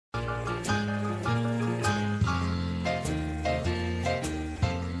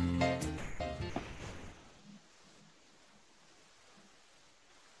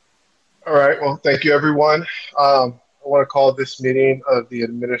All right. Well, thank you, everyone. I want to call this meeting of the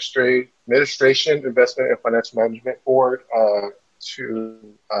Administration, Investment, and Financial Management Board to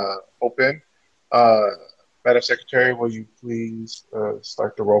open. Uh, Madam Secretary, will you please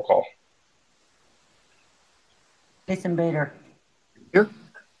start the roll call? Jason Bader. Here.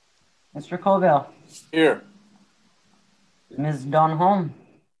 Mr. Colville. Here. Ms. Dawn Holm.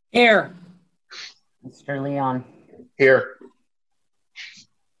 Here. Mr. Leon. Here.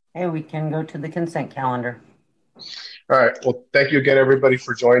 Okay, we can go to the consent calendar. All right. Well, thank you again, everybody,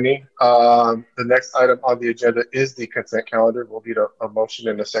 for joining. The next item on the agenda is the consent calendar. We'll need a motion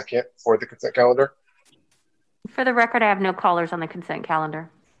in a second for the consent calendar. For the record, I have no callers on the consent calendar.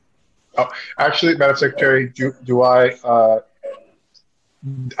 Oh, actually, Madam Secretary, do I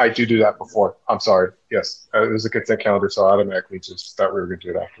do that before. I'm sorry. Yes, it was a consent calendar, so I automatically just thought we were going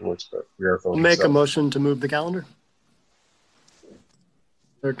to do it afterwards, but we are voting. Make a motion to move the calendar.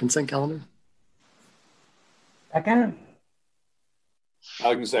 Their consent calendar. Second.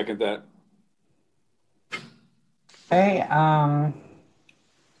 I can second that. Okay, Mr.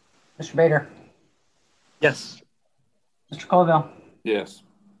 Bader. Yes. Mr. Colville. Yes.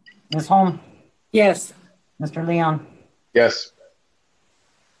 Ms. Holm. Yes. Mr. Leon. Yes.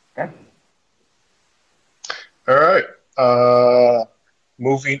 Okay. All right.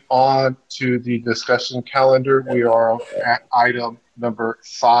 Moving on to the discussion calendar, we are at item number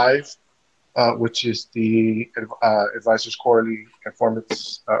 5, which is the advisor's quarterly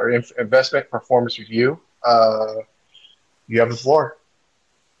performance or investment performance review. You have the floor.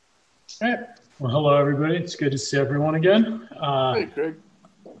 All right. Well, hello, everybody. It's good to see everyone again. Hey, Craig.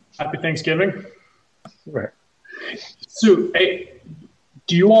 Happy Thanksgiving. Right. So, hey,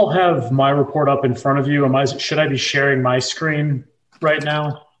 do you all have my report up in front of you? Should I be sharing my screen right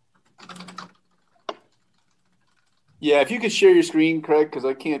now? Yeah, if you could share your screen, Craig, because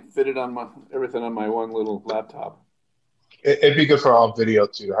I can't fit it on everything on my one little laptop. It'd be good for all video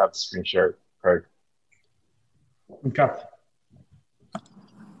to have the screen shared, Craig. Okay.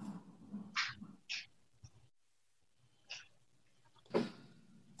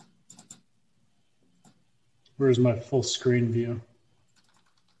 Where's my full screen view?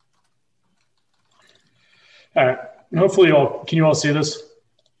 All right. Hopefully, can you all see this?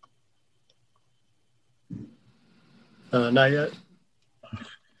 Not yet. I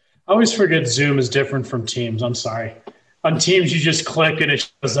always forget Zoom is different from Teams. I'm sorry. On Teams, you just click and it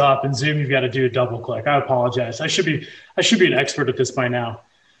shows up. In Zoom, you've got to do a double click. I apologize. I should be an expert at this by now.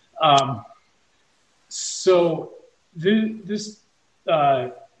 So this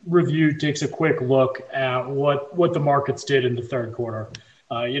review takes a quick look at what the markets did in the third quarter.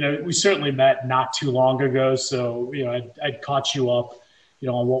 We certainly met not too long ago, so I'd caught you up,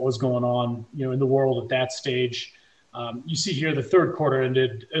 on what was going on, in the world at that stage. You see here the third quarter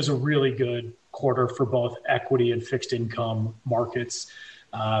ended as a really good quarter for both equity and fixed income markets.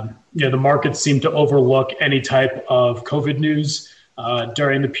 The markets seem to overlook any type of COVID news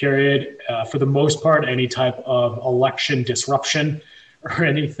during the period. For the most part, any type of election disruption or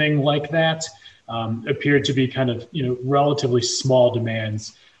anything like that appeared to be kind of, relatively small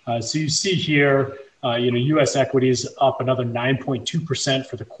demands. So you see here, U.S. equities up another 9.2%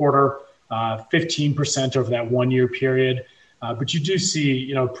 for the quarter, 15% over that 1 year period. But you do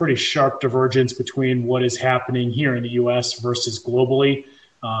see, pretty sharp divergence between what is happening here in the U.S. versus globally.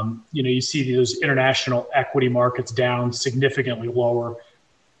 You see those international equity markets down significantly lower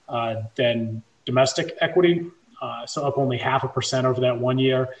than domestic equity. So up only 0.5% over that 1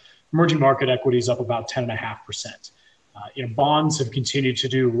 year. Emerging market equities up about 10.5%. Bonds have continued to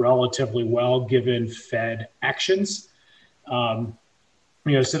do relatively well given Fed actions. So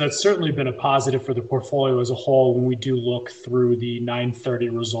that's certainly been a positive for the portfolio as a whole when we do look through the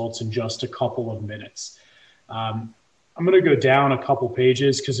 9:30 results in just a couple of minutes. I'm going to go down a couple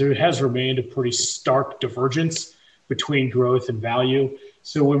pages because there has remained a pretty stark divergence between growth and value.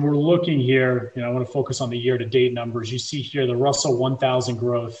 So when we're looking here, I want to focus on the year-to-date numbers. You see here the Russell 1000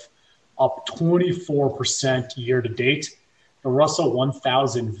 growth up 24% year-to-date. The Russell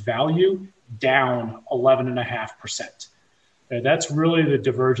 1000 value down 11.5%. That's really the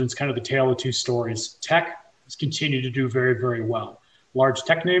divergence, kind of the tale of two stories. Tech has continued to do very, very well. Large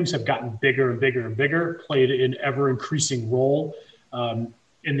tech names have gotten bigger and bigger and bigger, played an ever-increasing role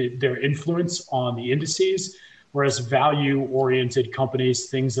in their influence on the indices, whereas value-oriented companies,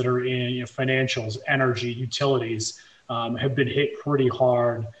 things that are in financials, energy, utilities, have been hit pretty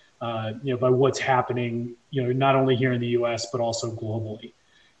hard by what's happening, not only here in the U.S., but also globally.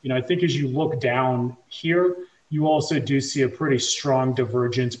 I think as you look down here, you also do see a pretty strong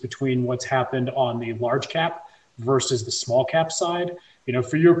divergence between what's happened on the large cap versus the small cap side.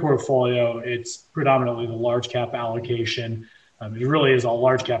 For your portfolio, it's predominantly the large cap allocation. It really is all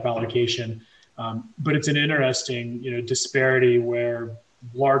large cap allocation, but it's an interesting, disparity where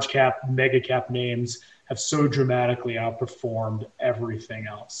large cap, mega cap names have so dramatically outperformed everything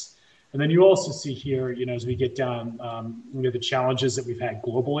else. And then you also see here, as we get down, the challenges that we've had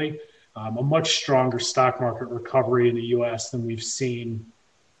globally, a much stronger stock market recovery in the U.S. than we've seen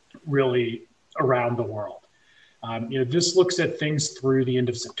really around the world. This looks at things through the end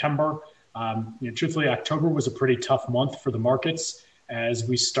of September. Truthfully, October was a pretty tough month for the markets as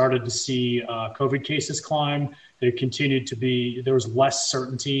we started to see COVID cases climb. There was less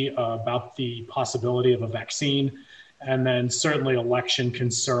certainty about the possibility of a vaccine. And then certainly election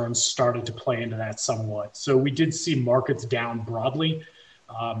concerns started to play into that somewhat. So we did see markets down broadly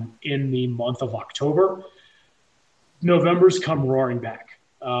in the month of October. November's come roaring back.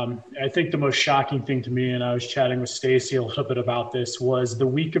 I think the most shocking thing to me, and I was chatting with Stacy a little bit about this, was the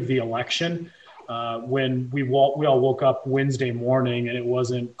week of the election when we all woke up Wednesday morning and it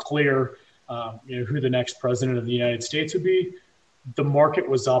wasn't clear who the next president of the United States would be. The market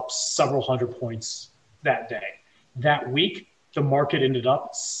was up several hundred points that day. That week, the market ended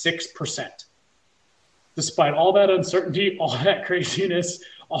up 6%. Despite all that uncertainty, all that craziness,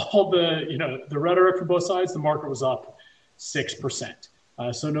 all the rhetoric from both sides, the market was up 6%.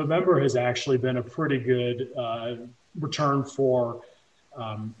 So November has actually been a pretty good return for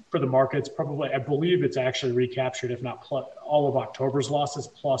the markets. Probably, I believe it's actually recaptured, if not all of October's losses,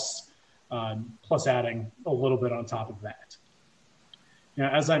 plus adding a little bit on top of that.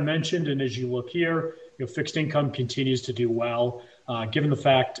 As I mentioned, and as you look here, fixed income continues to do well. Given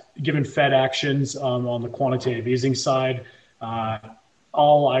Fed actions on the quantitative easing side,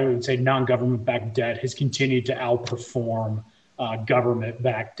 all I would say non-government backed debt has continued to outperform government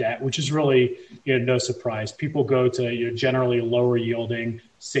backed debt, which is really no surprise. People go to generally lower yielding,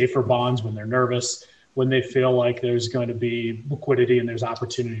 safer bonds when they're nervous. When they feel like there's going to be liquidity and there's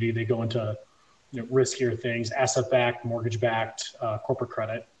opportunity, they go into riskier things, asset-backed, mortgage-backed, corporate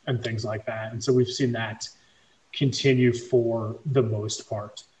credit, and things like that. And so we've seen that continue for the most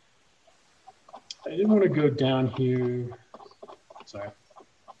part. I didn't want to go down here. Sorry.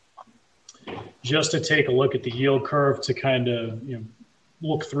 Just to take a look at the yield curve to kind of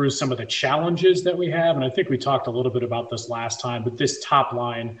look through some of the challenges that we have. And I think we talked a little bit about this last time, but this top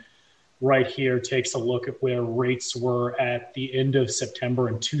line right here takes a look at where rates were at the end of September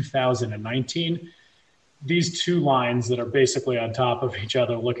in 2019. These two lines that are basically on top of each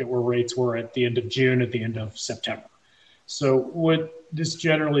other look at where rates were at the end of June, at the end of September. So what this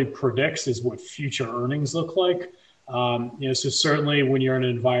generally predicts is what future earnings look like. So certainly when you're in an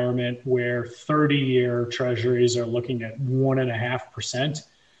environment where 30-year treasuries are looking at 1.5%,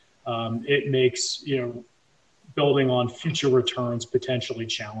 it makes building on future returns potentially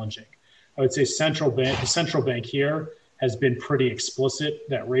challenging. I would say the central bank here has been pretty explicit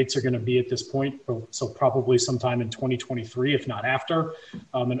that rates are going to be at this point, so probably sometime in 2023, if not after.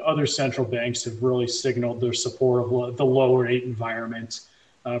 And other central banks have really signaled their support of the lower rate environment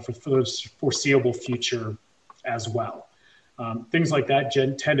for the foreseeable future as well. Things like that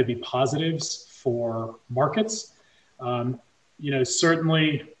tend to be positives for markets.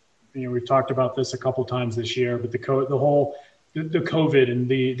 Certainly, we've talked about this a couple times this year, but the COVID and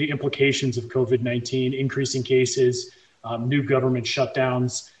the implications of COVID-19, increasing cases, new government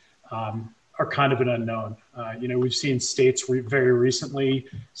shutdowns are kind of an unknown. We've seen states very recently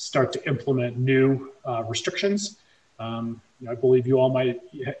start to implement new restrictions. I believe you all might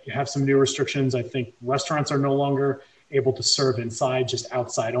have some new restrictions. I think restaurants are no longer able to serve inside, just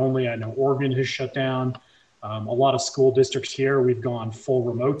outside only. I know Oregon has shut down. A lot of school districts here, we've gone full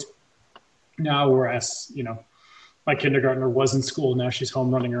remote now, whereas, my kindergartner was in school. Now she's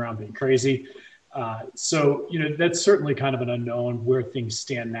home running around being crazy. So that's certainly kind of an unknown where things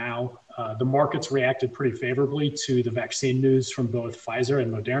stand now. The markets reacted pretty favorably to the vaccine news from both Pfizer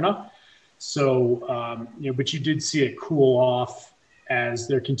and Moderna. So, but you did see it cool off as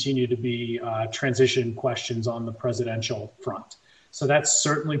there continue to be transition questions on the presidential front. So that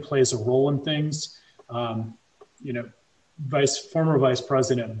certainly plays a role in things. Former Vice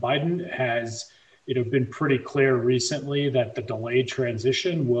President Biden has been pretty clear recently that the delayed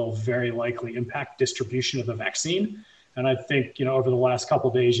transition will very likely impact distribution of the vaccine. And I think, over the last couple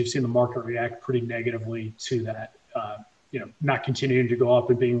of days, you've seen the market react pretty negatively to that, not continuing to go up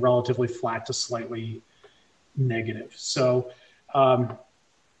and being relatively flat to slightly negative. So,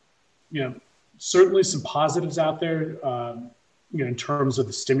 certainly some positives out there, in terms of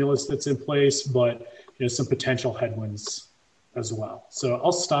the stimulus that's in place, but, some potential headwinds as well. So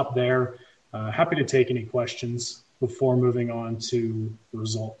I'll stop there. Happy to take any questions. before moving on to the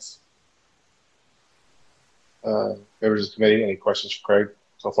results. Members of the committee, any questions for Craig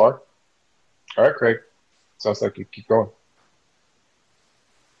so far? All right, Craig. Sounds like you keep going.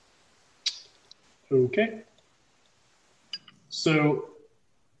 Okay. So,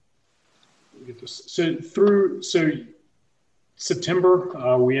 let me get this. So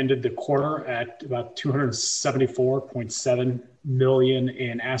September, we ended the quarter at about 274.7 million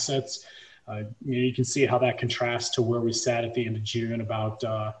in assets. You can see how that contrasts to where we sat at the end of June, about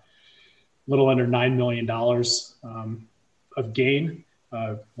a little under $9 million of gain.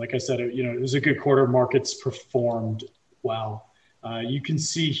 Like I said, it was a good quarter. Markets performed well. You can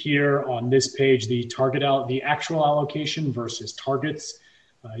see here on this page the the actual allocation versus targets.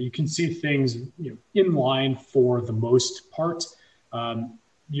 You can see things in line for the most part.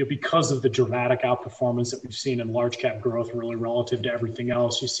 Because of the dramatic outperformance that we've seen in large cap growth, really relative to everything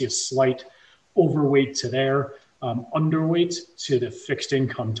else, you see a slight overweight to there, underweight to the fixed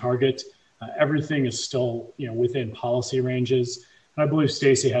income target. Everything is still within policy ranges. I believe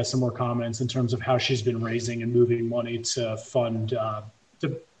Stacy has some more comments in terms of how she's been raising and moving money to fund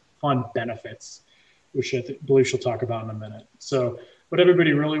benefits, which I believe she'll talk about in a minute. So what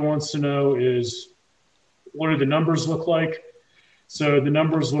everybody really wants to know is, what do the numbers look like? So the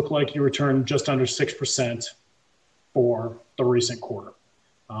numbers look like you returned just under 6% for the recent quarter,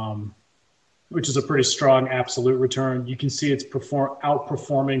 which is a pretty strong absolute return. You can see it's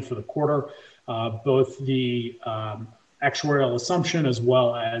outperforming for the quarter, both the actuarial assumption as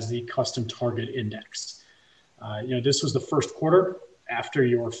well as the custom target index. This was the first quarter after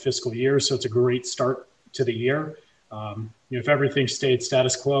your fiscal year, so it's a great start to the year. If everything stayed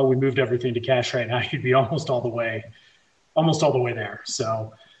status quo, we moved everything to cash right now, you'd be almost all the way there.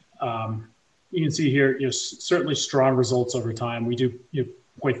 So you can see here, certainly strong results over time. We do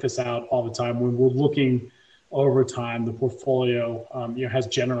point this out all the time. When we're looking over time, the portfolio has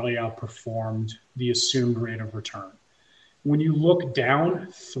generally outperformed the assumed rate of return. When you look down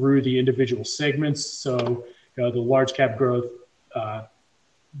through the individual segments, so the large cap growth,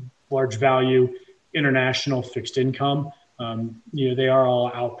 large value, international, fixed income, they are all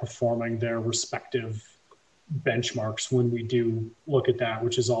outperforming their respective benchmarks when we do look at that,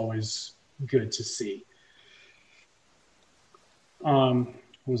 which is always good to see. What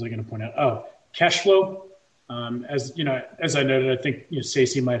was I going to point out? Oh, cash flow. As I noted, I think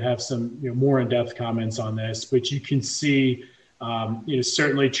Stacy might have some more in-depth comments on this, but you can see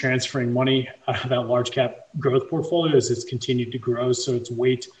certainly transferring money out of that large cap growth portfolio as it's continued to grow, so its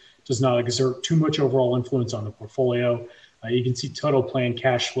weight does not exert too much overall influence on the portfolio. You can see total planned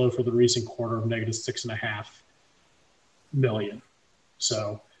cash flow for the recent quarter of negative $6.5 million.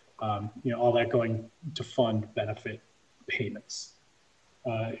 So all that going to fund benefit payments.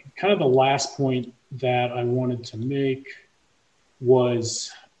 Kind of the last point that I wanted to make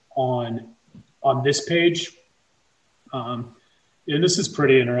was on this page. And this is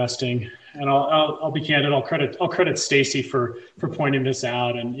pretty interesting, and I'll be candid. I'll credit Stacy for pointing this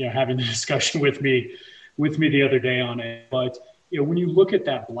out and having the discussion with me the other day on it. But when you look at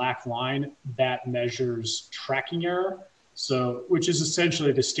that black line, that measures tracking error, which is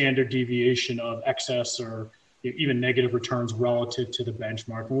essentially the standard deviation of excess or even negative returns relative to the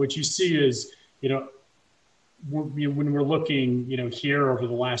benchmark. And what you see is, when we're looking, here over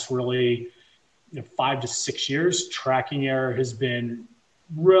the last really 5 to 6 years, tracking error has been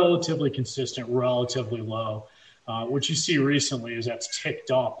relatively consistent, relatively low. What you see recently is that's ticked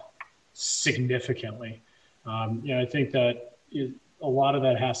up significantly. I think that a lot of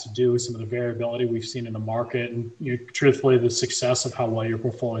that has to do with some of the variability we've seen in the market and, truthfully, the success of how well your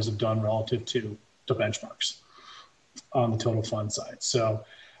portfolios have done relative to benchmarks on the total fund side. So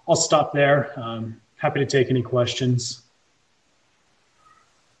I'll stop there. Happy to take any questions.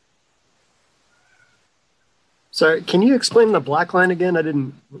 Sorry, can you explain the black line again?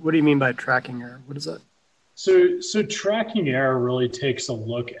 What do you mean by tracking error? What is that? So tracking error really takes a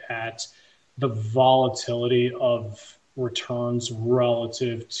look at the volatility of returns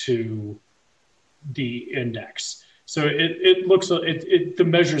relative to the index. So it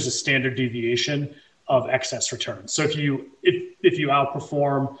measures a standard deviation of excess returns. So if you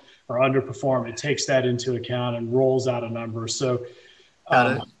outperform or underperform, it takes that into account and rolls out a number. So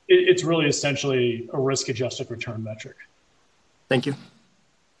it's really essentially a risk-adjusted return metric. Thank you.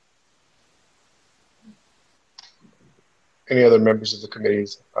 Any other members of the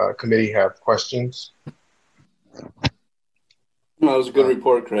committee have questions? No, that was a good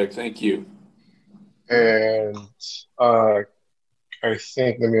report, Craig. Thank you. And I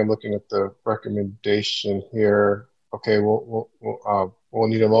think, I'm looking at the recommendation here. Okay, we'll We'll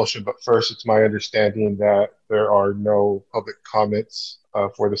need a motion, but first, it's my understanding that there are no public comments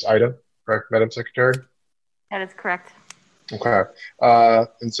for this item, correct, Madam Secretary? That is correct. Okay.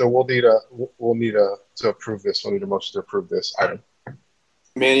 And so we'll need to approve this. We'll need a motion to approve this item.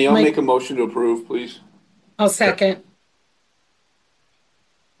 Manny, I'll Mike. make a motion to approve, please. I'll second.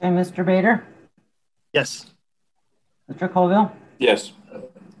 Okay, Mr. Bader, Yes. Mr. Colville, Yes.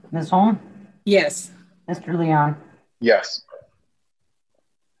 Ms. Holm, Yes. Mr. Leon. Yes.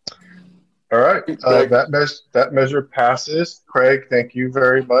 All right. Craig. That measure passes. Craig, thank you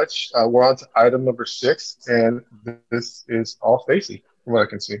very much. We're on to item number 6, and this is all Stacy, from what I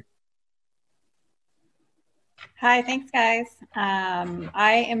can see. Hi, thanks guys.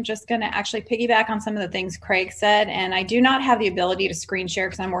 I am just going to actually piggyback on some of the things Craig said, and I do not have the ability to screen share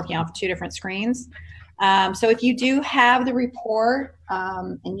because I'm working off 2 different screens. So if you do have the report,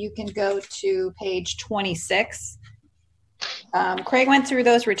 and you can go to page 26. Craig went through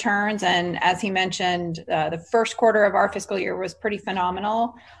those returns, and as he mentioned, the first quarter of our fiscal year was pretty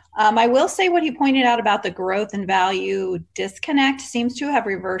phenomenal. I will say what he pointed out about the growth and value disconnect seems to have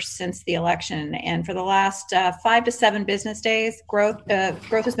reversed since the election. And for the last 5 to 7 business days, growth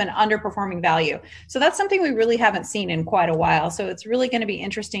has been underperforming value. So that's something we really haven't seen in quite a while. So it's really going to be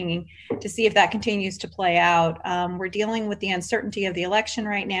interesting to see if that continues to play out. We're dealing with the uncertainty of the election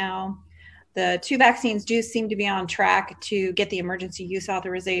right now. The 2 vaccines do seem to be on track to get the emergency use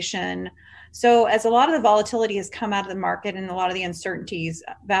authorization. So as a lot of the volatility has come out of the market and a lot of the uncertainties,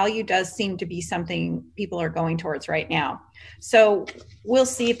 value does seem to be something people are going towards right now. So we'll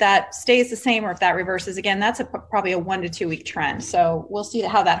see if that stays the same or if that reverses. Again, that's probably a 1 to 2 week trend. So we'll see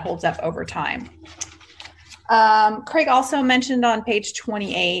how that holds up over time. Craig also mentioned on page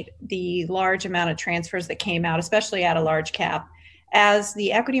 28 the large amount of transfers that came out, especially at a large cap. As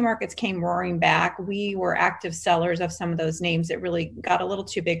the equity markets came roaring back, we were active sellers of some of those names that really got a little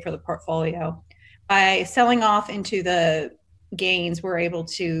too big for the portfolio. By selling off into the gains, we're able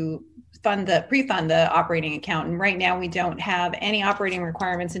to pre-fund the operating account. And right now we don't have any operating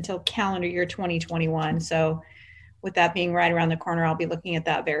requirements until calendar year 2021. So with that being right around the corner, I'll be looking at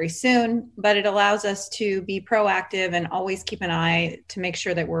that very soon. But it allows us to be proactive and always keep an eye to make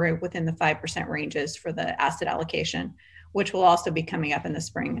sure that we're within the 5% ranges for the asset allocation, which will also be coming up in the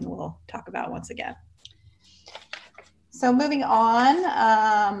spring and we'll talk about once again. So moving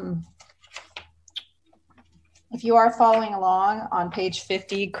on, if you are following along on page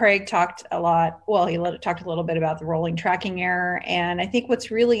 50, Craig talked a lot, well, he talked a little bit about the rolling tracking error. And I think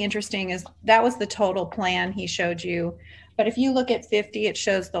what's really interesting is that was the total plan he showed you. But if you look at 50, it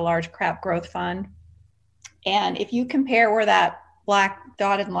shows the large cap growth fund. And if you compare where that black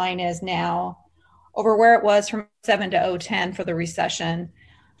dotted line is now over where it was from 07 to 010 for the recession,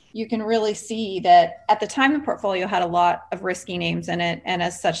 you can really see that at the time the portfolio had a lot of risky names in it, and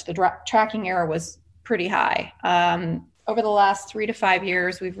as such the tracking error was pretty high. Over the last 3 to 5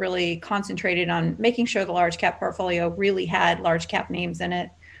 years, we've really concentrated on making sure the large cap portfolio really had large cap names in it,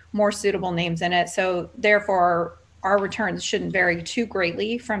 more suitable names in it. So therefore our returns shouldn't vary too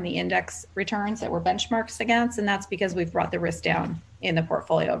greatly from the index returns that we're benchmarks against, and that's because we've brought the risk down in the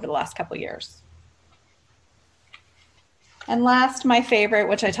portfolio over the last couple of years. And last, my favorite,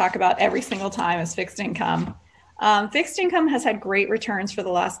 which I talk about every single time, is fixed income. Fixed income has had great returns for the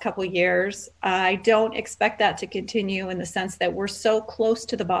last couple of years. I don't expect that to continue in the sense that we're so close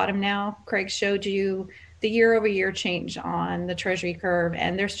to the bottom now. Craig showed you the year-over-year change on the Treasury curve,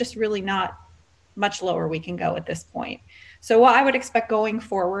 and there's just really not much lower we can go at this point. So what I would expect going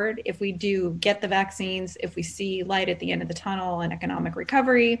forward, if we do get the vaccines, if we see light at the end of the tunnel and economic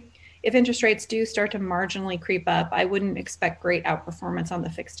recovery, if interest rates do start to marginally creep up, I wouldn't expect great outperformance on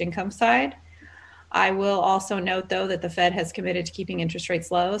the fixed income side. I will also note, though, that the Fed has committed to keeping interest rates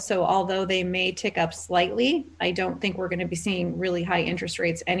low. So although they may tick up slightly, I don't think we're going to be seeing really high interest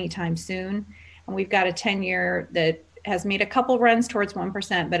rates anytime soon. And we've got a 10-year that has made a couple runs towards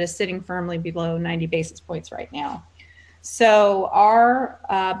 1%, but is sitting firmly below 90 basis points right now. So our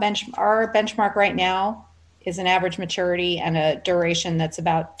benchmark right now is an average maturity and a duration that's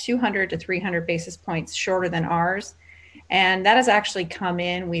about 200 to 300 basis points shorter than ours. And that has actually come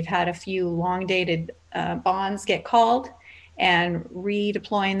in. We've had a few long dated bonds get called, and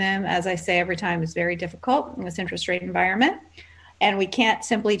redeploying them, as I say every time, is very difficult in this interest rate environment. And we can't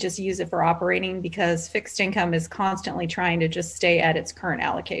simply just use it for operating because fixed income is constantly trying to just stay at its current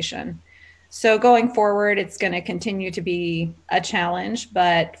allocation. So going forward, it's going to continue to be a challenge,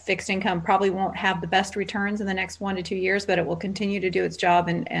 but fixed income probably won't have the best returns in the next 1 to 2 years, but it will continue to do its job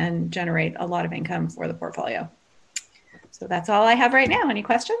and generate a lot of income for the portfolio. So that's all I have right now. Any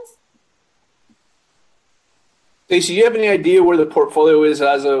questions? Stacey, you have any idea where the portfolio is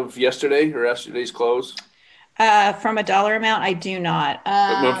as of yesterday or yesterday's close? From a dollar amount, I do not.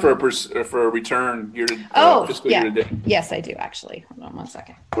 For a return fiscal yeah. year to date. Yes, I do actually. Hold on one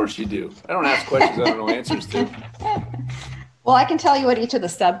second. Of course you do. I don't ask questions I don't know answers to. Well, I can tell you what each of the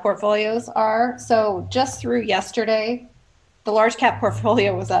sub portfolios are. So just through yesterday, the large cap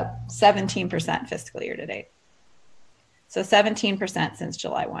portfolio was up 17% fiscal year to date. So 17% since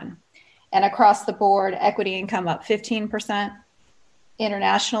July 1. And across the board, equity income up 15%,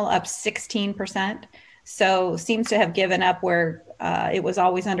 international up 16%. So seems to have given up where it was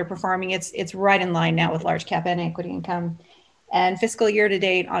always underperforming. It's right in line now with large cap and equity income. And fiscal year to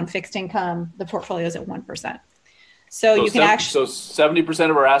date on fixed income, the portfolio is at 1%. So you can actually. So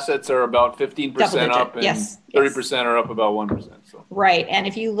 70% of our assets are about 15% up, and yes, 30% are up about 1%. So. Right. And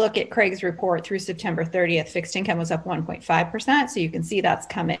if you look at Craig's report through September 30th, fixed income was up 1.5%. So you can see that's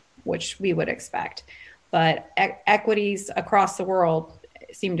coming, which we would expect. But equities across the world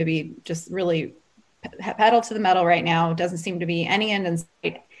seem to be just really pedal to the metal right now. Doesn't seem to be any end in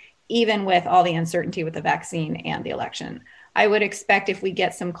sight, even with all the uncertainty with the vaccine and the election. I would expect if we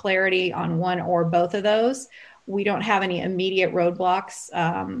get some clarity on one or both of those, we don't have any immediate roadblocks,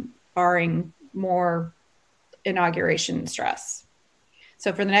 barring more inauguration stress.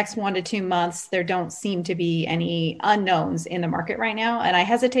 So for the next 1 to 2 months, there don't seem to be any unknowns in the market right now. And I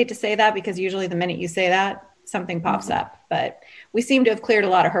hesitate to say that because usually the minute you say that, something pops up. But we seem to have cleared a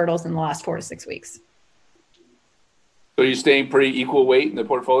lot of hurdles in the last 4 to 6 weeks. So are you staying pretty equal weight in the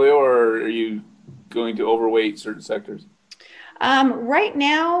portfolio, or are you going to overweight certain sectors? Right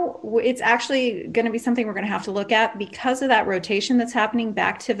now, it's actually going to be something we're going to have to look at because of that rotation that's happening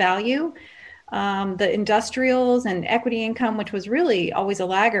back to value. The industrials and equity income, which was really always a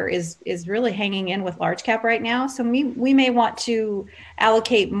lagger, is really hanging in with large cap right now. So we may want to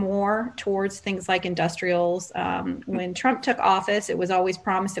allocate more towards things like industrials. When Trump took office, it was always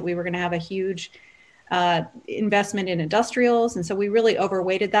promised that we were going to have a huge investment in industrials. And so we really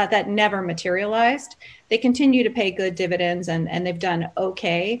overweighted that. That never materialized. They continue to pay good dividends and they've done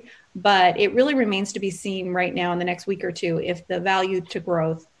okay. But it really remains to be seen right now in the next week or two if the value to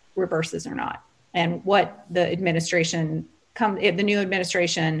growth reverses or not, and what the administration if the new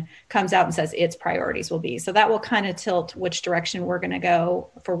administration comes out and says its priorities will be. So that will kind of tilt which direction we're going to go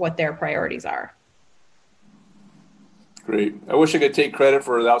for what their priorities are. Great. I wish I could take credit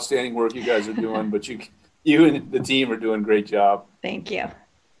for the outstanding work you guys are doing, but you and the team are doing a great job. Thank you.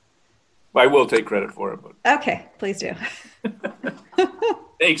 I will take credit for it. But. Okay, please do.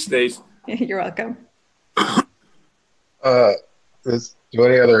 Thanks, Stace. You're welcome. Do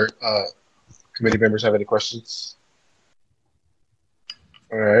any other committee members have any questions?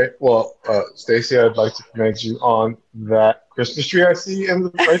 All right. Well, Stacey, I'd like to commend you on that Christmas tree I see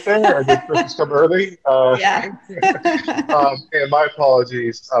right there. I did Christmas come early. Yeah. And my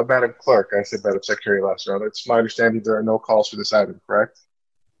apologies, Madam Clerk. I said Madam Secretary last round. It's my understanding there are no calls for this item, correct?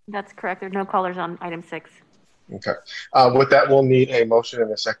 That's correct. There's no callers on item 6. Okay. With that, we'll need a motion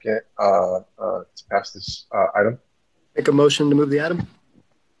and a second to pass this item. Make a motion to move the item.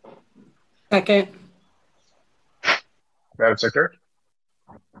 Second. Madam Secretary?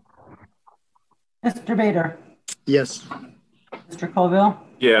 Mr. Bader, Yes. Mr. Colville,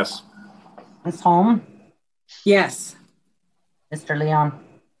 Yes. Ms. Holm, Yes. Mr. Leon.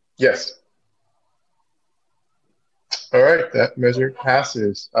 Yes. All right, that measure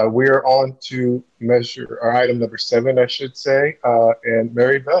passes. We are on to item number 7, I should say. And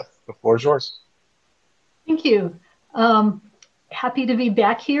Mary Beth, the floor is yours. Thank you. Happy to be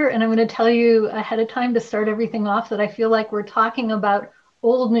back here. And I'm going to tell you ahead of time to start everything off that I feel like we're talking about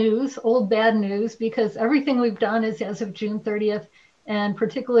old news, old bad news, because everything we've done is as of June 30th. And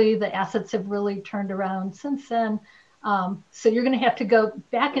particularly the assets have really turned around since then. So you're going to have to go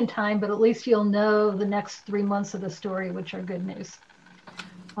back in time, but at least you'll know the next 3 months of the story, which are good news.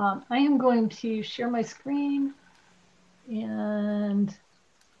 I am going to share my screen and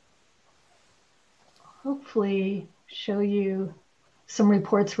hopefully show you some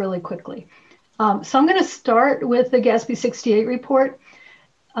reports really quickly. So I'm going to start with the GASB 68 report.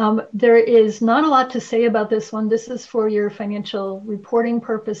 There is not a lot to say about this one. This is for your financial reporting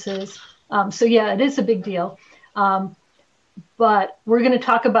purposes. So yeah, it is a big deal. But we're going to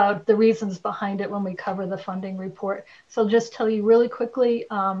talk about the reasons behind it when we cover the funding report. So I'll just tell you really quickly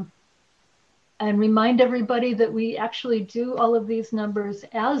and remind everybody that we actually do all of these numbers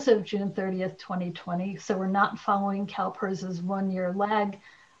as of June 30th, 2020. So we're not following CalPERS's 1-year lag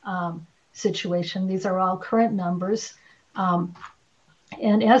situation. These are all current numbers.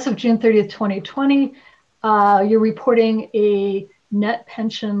 And as of June 30th, 2020, you're reporting a net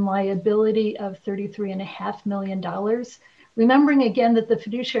pension liability of $33.5 million. Remembering again that the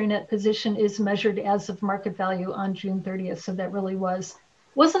fiduciary net position is measured as of market value on June 30th. So that really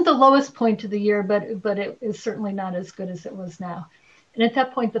wasn't the lowest point of the year, but it is certainly not as good as it was now. And at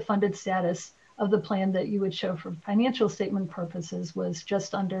that point, the funded status of the plan that you would show for financial statement purposes was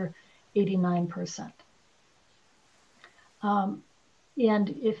just under 89%. And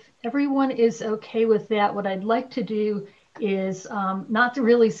if everyone is okay with that, what I'd like to do is not to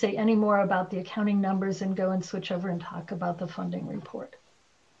really say any more about the accounting numbers and go and switch over and talk about the funding report.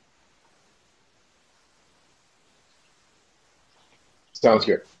 Sounds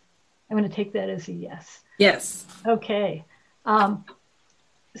good. I'm going to take that as a yes. Yes. Okay.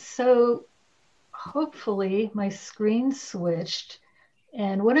 So hopefully my screen switched.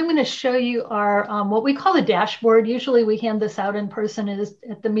 And what I'm going to show you are what we call a dashboard. Usually we hand this out in person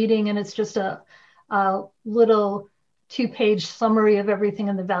at the meeting, and it's just a little 2-page summary of everything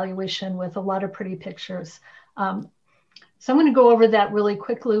in the valuation with a lot of pretty pictures. So I'm going to go over that really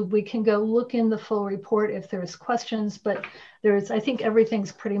quickly. We can go look in the full report if there's questions, but I think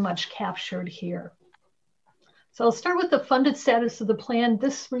everything's pretty much captured here. So I'll start with the funded status of the plan.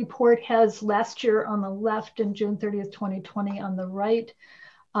 This report has last year on the left and June 30th, 2020 on the right.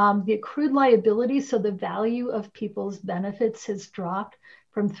 The accrued liability, so the value of people's benefits, has dropped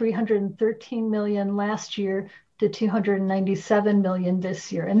from 313 million last year to 297 million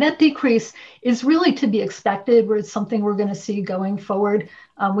this year. And that decrease is really to be expected. It's something we're going to see going forward.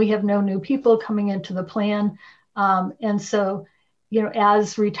 We have no new people coming into the plan. And so,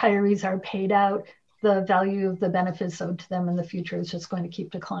 as retirees are paid out, the value of the benefits owed to them in the future is just going to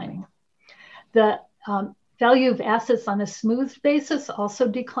keep declining. The value of assets on a smooth basis also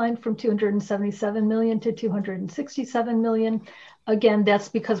declined from 277 million to 267 million. Again, that's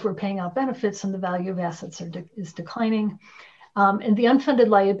because we're paying out benefits and the value of assets is declining. And the unfunded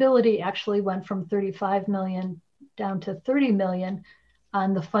liability actually went from 35 million down to 30 million,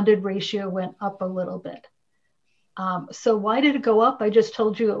 and the funded ratio went up a little bit. So why did it go up? I just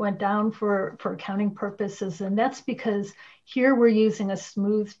told you it went down for accounting purposes, and that's because here we're using a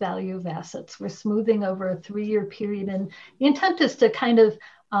smooth value of assets. We're smoothing over a 3-year period, and the intent is to kind of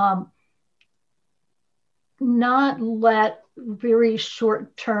not let very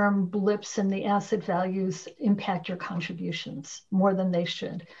short-term blips in the asset values impact your contributions more than they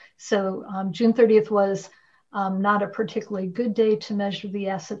should. So June 30th was not a particularly good day to measure the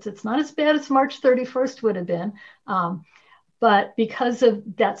assets. It's not as bad as March 31st would have been, but because of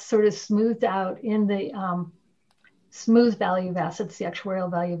that sort of smoothed out in the smooth value of assets, the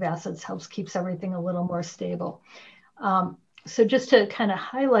actuarial value of assets keeps everything a little more stable. So just to kind of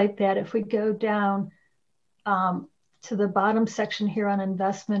highlight that, if we go down to the bottom section here on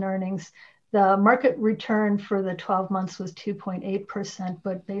investment earnings, the market return for the 12 months was 2.8%,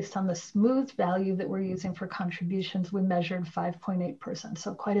 but based on the smooth value that we're using for contributions, we measured 5.8%.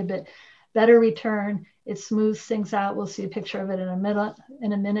 So quite a bit better return. It smooths things out. We'll see a picture of it in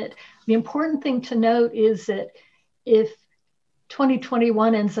a minute. The important thing to note is that if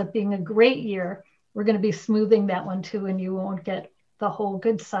 2021 ends up being a great year, we're going to be smoothing that one too, and you won't get the whole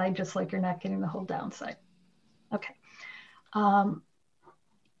good side, just like you're not getting the whole downside. Okay.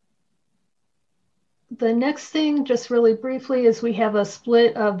 The next thing, just really briefly, is we have a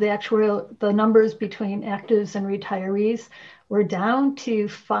split of the numbers between actives and retirees. We're down to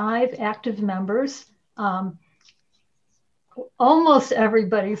 5 active members. Almost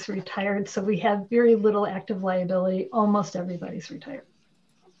everybody's retired, so we have very little active liability. Almost everybody's retired.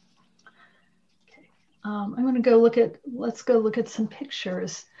 Okay. I'm going to let's go look at some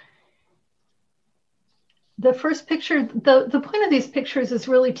pictures. The first picture, the point of these pictures is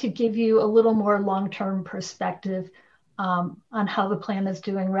really to give you a little more long-term perspective on how the plan is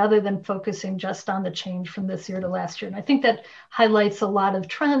doing, rather than focusing just on the change from this year to last year. And I think that highlights a lot of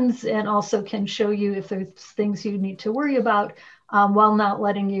trends and also can show you if there's things you need to worry about, while not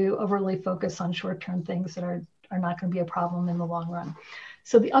letting you overly focus on short-term things that are not going to be a problem in the long run.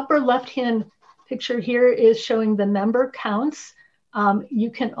 So the upper left-hand picture here is showing the member counts.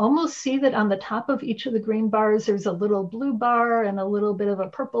 You can almost see that on the top of each of the green bars, there's a little blue bar and a little bit of a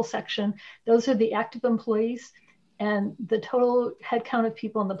purple section. Those are the active employees. And the total headcount of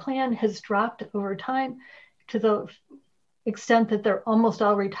people in the plan has dropped over time to the extent that they're almost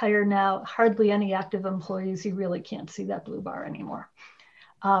all retired now. Hardly any active employees. You really can't see that blue bar anymore.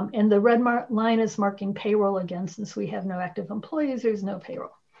 And the red line is marking payroll again. Since we have no active employees, there's no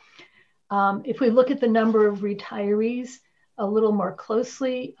payroll. If we look at the number of retirees a little more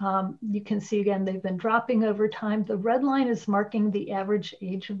closely, you can see again, they've been dropping over time. The red line is marking the average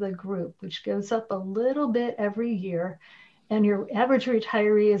age of the group, which goes up a little bit every year. and your average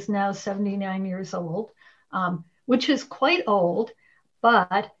retiree is now 79 years old, which is quite old,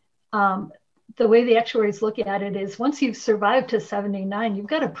 but the way the actuaries look at it is once you've survived to 79, you've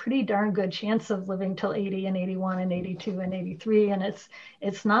got a pretty darn good chance of living till 80 and 81 and 82 and 83. And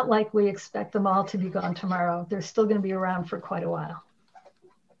it's not like we expect them all to be gone tomorrow. They're still going to be around for quite a while.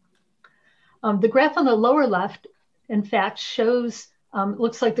 The graph on the lower left, in fact, shows,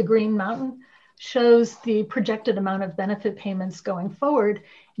 looks like the green mountain, shows the projected amount of benefit payments going forward.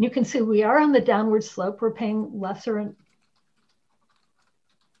 And you can see we are on the downward slope. We're paying lesser, I'm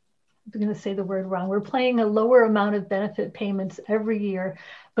going to say the word wrong. We're paying a lower amount of benefit payments every year,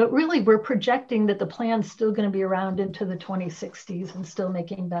 but really we're projecting that the plan's still going to be around into the 2060s and still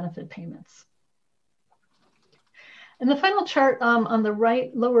making benefit payments. And the final chart on the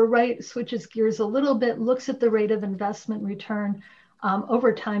right, lower right, switches gears a little bit, looks at the rate of investment return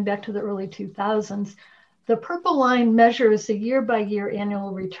over time back to the early 2000s. The purple line measures the year-by-year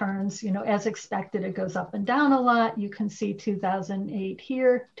annual returns. You know, as expected, it goes up and down a lot. You can see 2008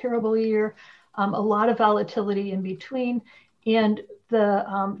 here, terrible year, a lot of volatility in between. And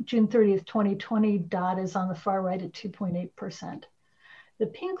the June 30th, 2020 dot is on the far right at 2.8%. The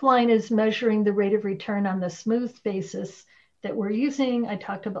pink line is measuring the rate of return on the smooth basis that we're using. I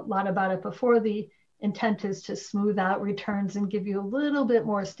talked a lot about it before. The intent is to smooth out returns and give you a little bit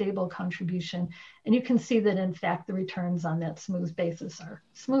more stable contribution. And you can see that, in fact, the returns on that smooth basis are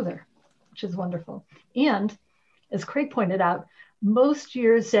smoother, which is wonderful. And as Craig pointed out, most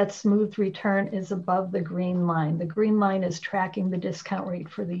years that smooth return is above the green line. The green line is tracking the discount rate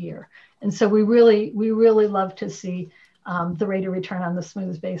for the year. And so we really love to see the rate of return on the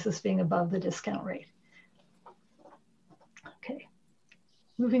smooth basis being above the discount rate. Okay,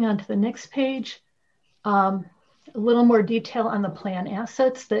 moving on to the next page. A little more detail on the plan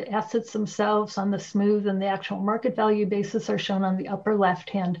assets. The assets themselves on the smooth and the actual market value basis are shown on the upper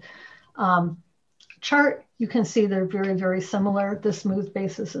left-hand chart. You can see they're very, very similar. The smooth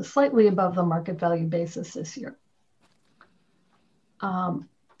basis is slightly above the market value basis this year.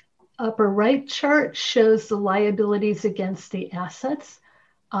 Upper right chart shows the liabilities against the assets.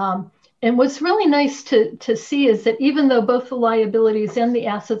 And what's really nice to see is that even though both the liabilities and the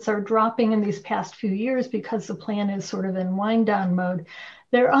assets are dropping in these past few years because the plan is sort of in wind down mode,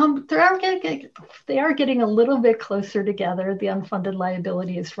 they are getting a little bit closer together. The unfunded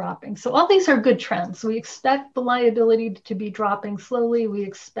liability is dropping. So all these are good trends. We expect the liability to be dropping slowly. We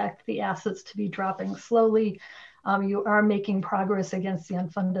expect the assets to be dropping slowly. You are making progress against the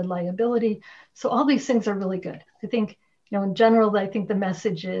unfunded liability. So all these things are really good. I think, you know, in general, I think the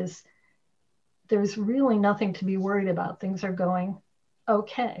message is there's really nothing to be worried about. Things are going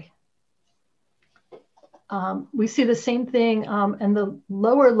okay. We see the same thing in the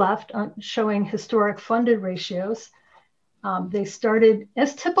lower left showing historic funded ratios. They started,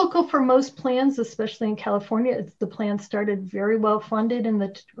 as typical for most plans, especially in California, the plan started very well funded in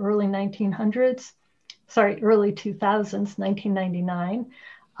the early 2000s, 1999.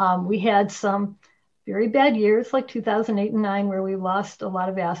 We had some very bad years like 2008 and 9 where we lost a lot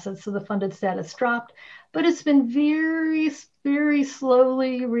of assets, so the funded status dropped, but it's been very, very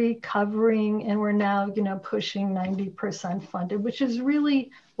slowly recovering, and we're now, you know, pushing 90% funded, which is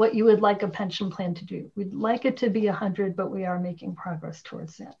really what you would like a pension plan to do. We'd like it to be 100, but we are making progress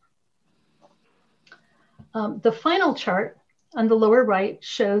towards that. The final chart on the lower right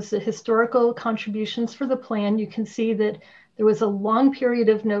shows the historical contributions for the plan. You can see that there was a long period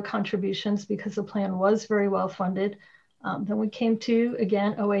of no contributions because the plan was very well funded. Then we came to,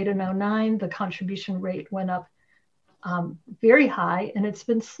 again, 08 and 09, the contribution rate went up very high, and it's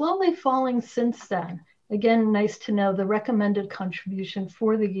been slowly falling since then. Again, nice to know the recommended contribution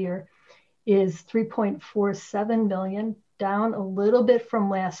for the year is 3.47 million, down a little bit from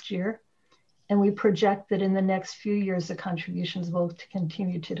last year. And we project that in the next few years, the contributions will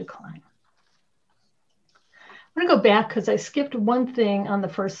continue to decline. I'm gonna go back because I skipped one thing on the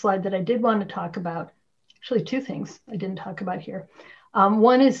first slide that I did want to talk about. Actually, two things I didn't talk about here.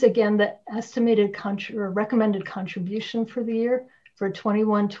 One is, again, the estimated recommended contribution for the year. For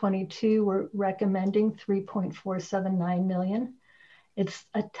 21-22, we're recommending 3.479 million. It's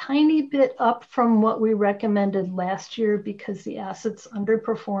a tiny bit up from what we recommended last year because the assets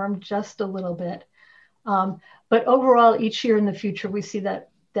underperformed just a little bit. But overall, each year in the future, we see that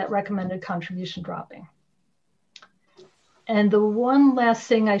recommended contribution dropping. And the one last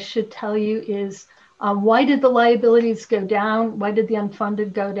thing I should tell you is, why did the liabilities go down? Why did the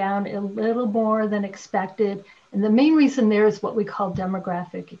unfunded go down a little more than expected? And the main reason there is what we call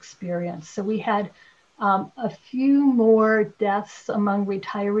demographic experience. So we had a few more deaths among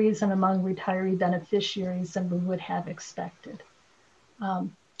retirees and among retiree beneficiaries than we would have expected.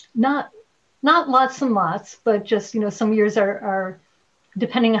 Not lots and lots, but just, some years are,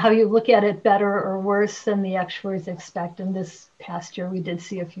 depending on how you look at it, better or worse than the actuaries expect. And this past year, we did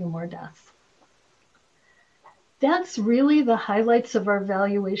see a few more deaths. That's really the highlights of our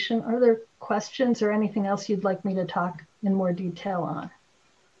valuation. Are there questions or anything else you'd like me to talk in more detail on?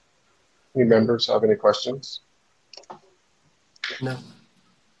 Any members have any questions? No.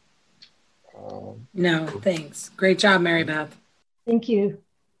 No, thanks. Great job, Mary Beth. Thank you.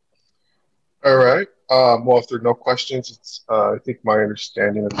 All right. Well, if there are no questions, it's I think my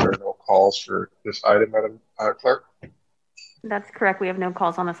understanding that there are no calls for this item, Madam Clerk. That's correct. We have no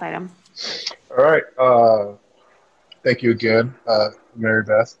calls on this item. All right. Thank you again, Mary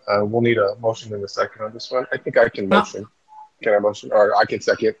Beth. We'll need a motion in a second on this one. I think I can motion. Can I motion? Or I can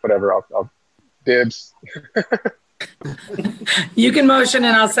second, whatever. I'll dibs. You can motion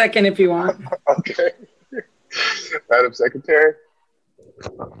and I'll second if you want. Okay. Madam Secretary?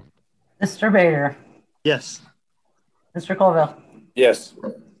 Mr. Bader, Yes. Mr. Colville, Yes.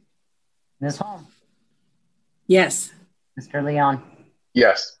 Ms. Holm, Yes. Mr. Leon.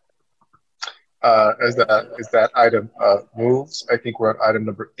 Yes. As that item moves, I think we're on item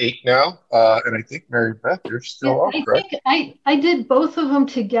number 8 now. And I think, Mary Beth, you're still up, correct? I did both of them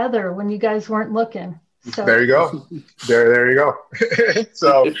together when you guys weren't looking. So There you go. There you go.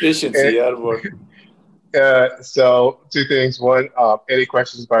 So Efficiency out of work. So 2 things. One, any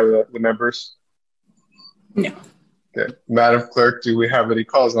questions by the members? No. Okay. Madam Clerk, do we have any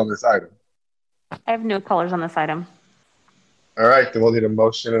calls on this item? I have no callers on this item. All right, then we'll need a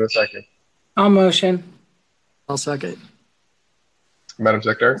motion in a second. I'll motion. I'll second. Madam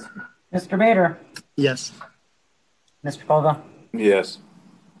Secretary? Mr. Bader, Yes. Mr. Colville, Yes.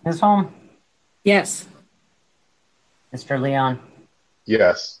 Ms. Holm, Yes. Mr. Leon.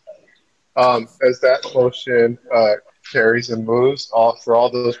 Yes. As that motion carries and moves, for all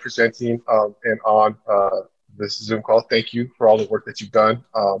those presenting and on this Zoom call, thank you for all the work that you've done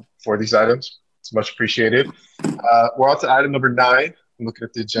for these items. It's much appreciated. We're on to item number 9. I'm looking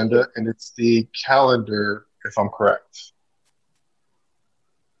at the agenda, and it's the calendar, if I'm correct.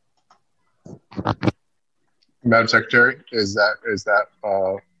 Madam Secretary, is that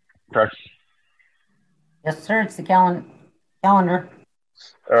correct? Yes, sir. It's the calendar.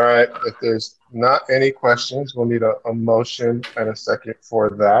 All right. If there's not any questions, we'll need a motion and a second for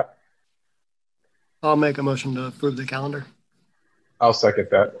that. I'll make a motion to approve the calendar. I'll second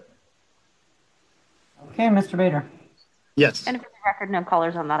that. Okay, Mr. Bader. Yes. And for the record, no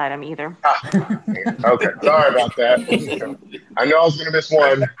callers on that item either. Okay. Sorry about that. I know I was going to miss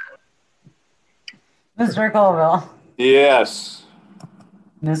one. Mr. Colville, Yes.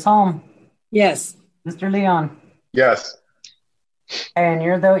 Ms. Holm, Yes. Mr. Leon. Yes. And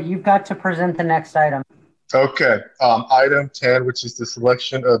you've got to present the next item. Okay. Item 10, which is the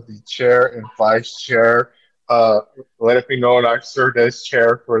selection of the chair and vice chair. Let it be known I've served as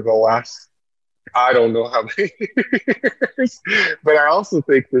chair for the last, I don't know how many years, but I also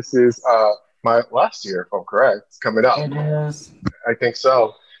think this is my last year, if I'm correct. It's coming up. It is. I think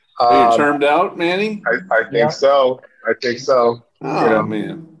so. Are you termed out, Manny? I think so. I think so. Oh,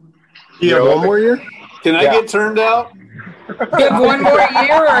 man. You have one more year? Can I get termed out? You have one more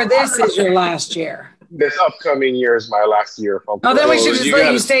year or this is your last year? This upcoming year is my last year. If I'm Oh, then we correct. should just you let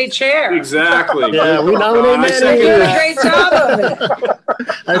gotta- you stay chair. Exactly. Yeah, we nominate I Manny. second You did a that. great job of it.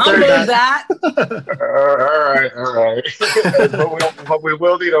 I'll move that. All right. but we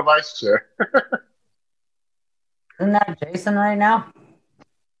will need a vice chair. Isn't that Jason right now?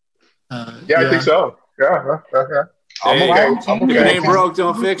 Yeah, I think so. Yeah. I'm Hey, okay. Wow. I'm If it okay. ain't broke,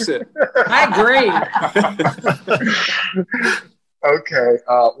 don't fix it. I agree. Okay.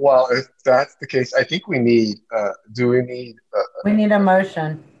 Well, if that's the case, I think we need. Do we need? We need a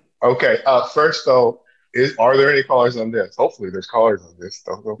motion. Okay. First, though, are there any callers on this? Hopefully, there's callers on this.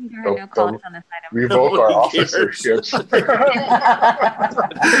 There are no callers on this item. Revoke our Nobody cares. officerships.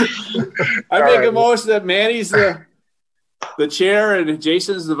 I make a motion that Manny's the chair and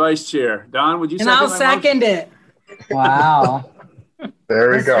Jason's the vice chair. Don, would you And second I'll my second it. Wow.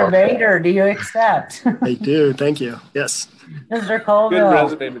 There we Mr. go. Bader, do you accept? I do. Thank you. Yes. Mr. Good Colville.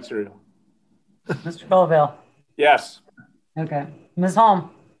 resume material. Mr. Colville. Yes. Okay. Ms.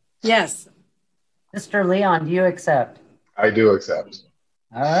 Holm. Yes. Mr. Leon, do you accept? I do accept.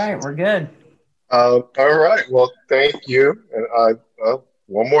 All right, we're good. All right. Well, thank you. And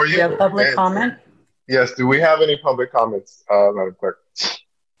one more Do year. you have public And- comment? Yes. Do we have any public comments, Madam Clerk?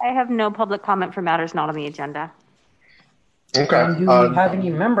 I have no public comment for matters not on the agenda. Okay. And do we have any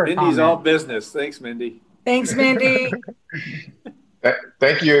member Mindy's all comments? business. Thanks, Mindy. Thanks, Mindy.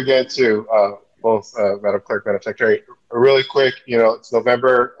 Thank you again to both Madam Clerk, Madam Secretary. Really quick, it's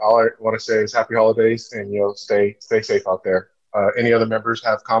November. All I want to say is happy holidays, and stay safe out there. Any other members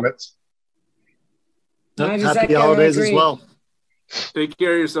have comments? I just Happy echo holidays as agree. well. Take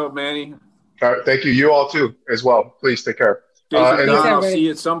care of yourself, Manny. All right, thank you. You all too, as well. Please take care. Jason, and Don, I'll everybody. see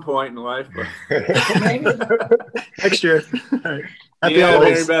you at some point in life. But... Next year. All right. Happy yeah, Mary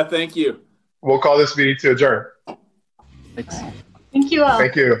holidays. Beth, thank you. We'll call this meeting to adjourn. Thanks. Thank you all.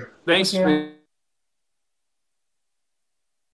 Thank you. Thanks, Thank you. man.